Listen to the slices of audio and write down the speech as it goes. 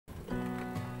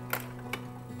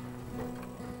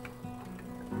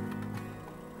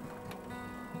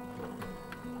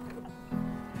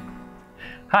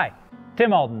Hi,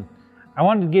 Tim Alden. I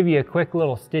wanted to give you a quick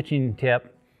little stitching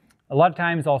tip. A lot of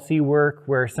times I'll see work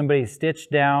where somebody's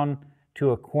stitched down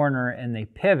to a corner and they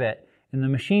pivot and the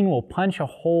machine will punch a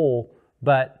hole,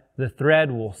 but the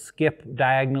thread will skip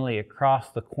diagonally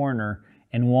across the corner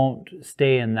and won't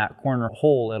stay in that corner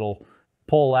hole. It'll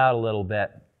pull out a little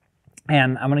bit.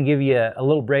 And I'm going to give you a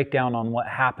little breakdown on what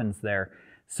happens there.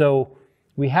 So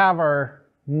we have our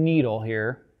needle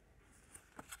here.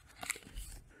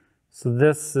 So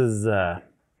this is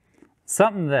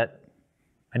something that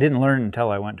I didn't learn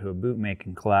until I went to a boot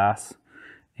making class.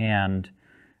 And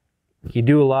you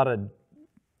do a lot of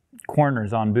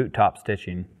corners on boot top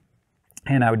stitching.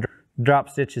 And I would drop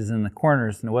stitches in the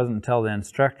corners, and it wasn't until the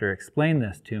instructor explained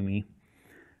this to me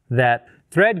that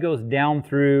thread goes down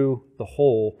through the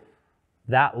hole.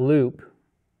 That loop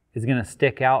is going to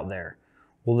stick out there.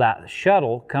 Well, that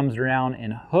shuttle comes around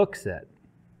and hooks it.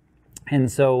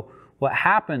 And so what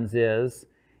happens is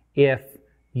if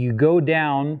you go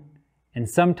down, and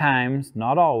sometimes,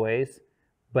 not always,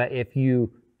 but if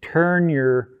you turn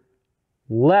your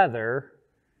leather,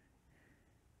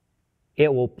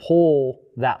 it will pull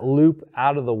that loop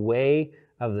out of the way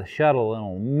of the shuttle and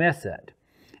it'll miss it.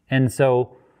 And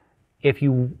so if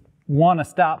you want to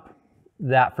stop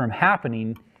that from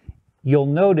happening, you'll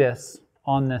notice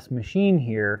on this machine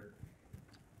here,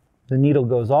 the needle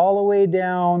goes all the way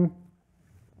down,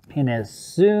 and as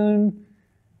soon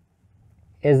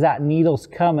as that needle's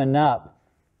coming up,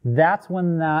 that's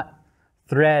when that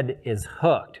thread is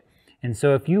hooked. And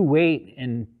so if you wait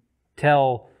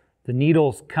until the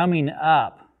needle's coming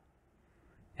up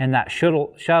and that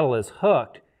shuttle is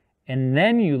hooked, and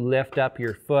then you lift up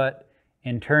your foot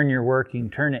and turn your work, you can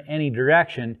turn it any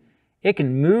direction, it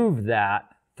can move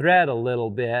that thread a little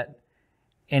bit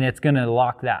and it's going to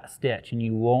lock that stitch, and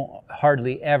you won't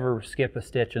hardly ever skip a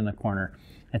stitch in the corner.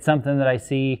 It's something that I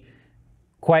see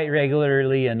quite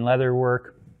regularly in leather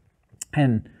work.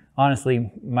 And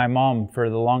honestly, my mom, for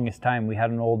the longest time, we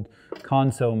had an old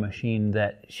console machine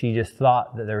that she just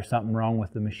thought that there was something wrong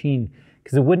with the machine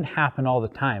because it wouldn't happen all the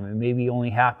time. It maybe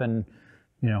only happened,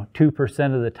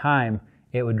 2% of the time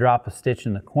it would drop a stitch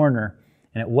in the corner.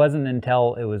 And it wasn't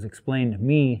until it was explained to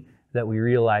me that we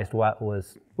realized what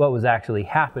was actually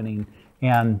happening.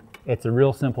 And it's a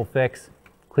real simple fix,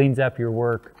 cleans up your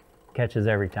work, catches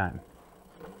every time.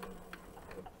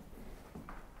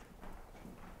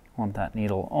 Want that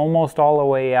needle almost all the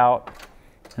way out,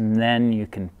 and then you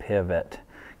can pivot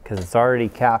because it's already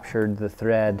captured the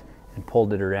thread and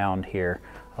pulled it around here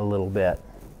a little bit.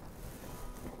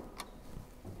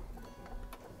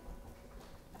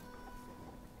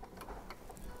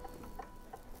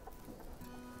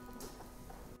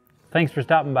 Thanks for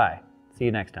stopping by. See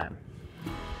you next time.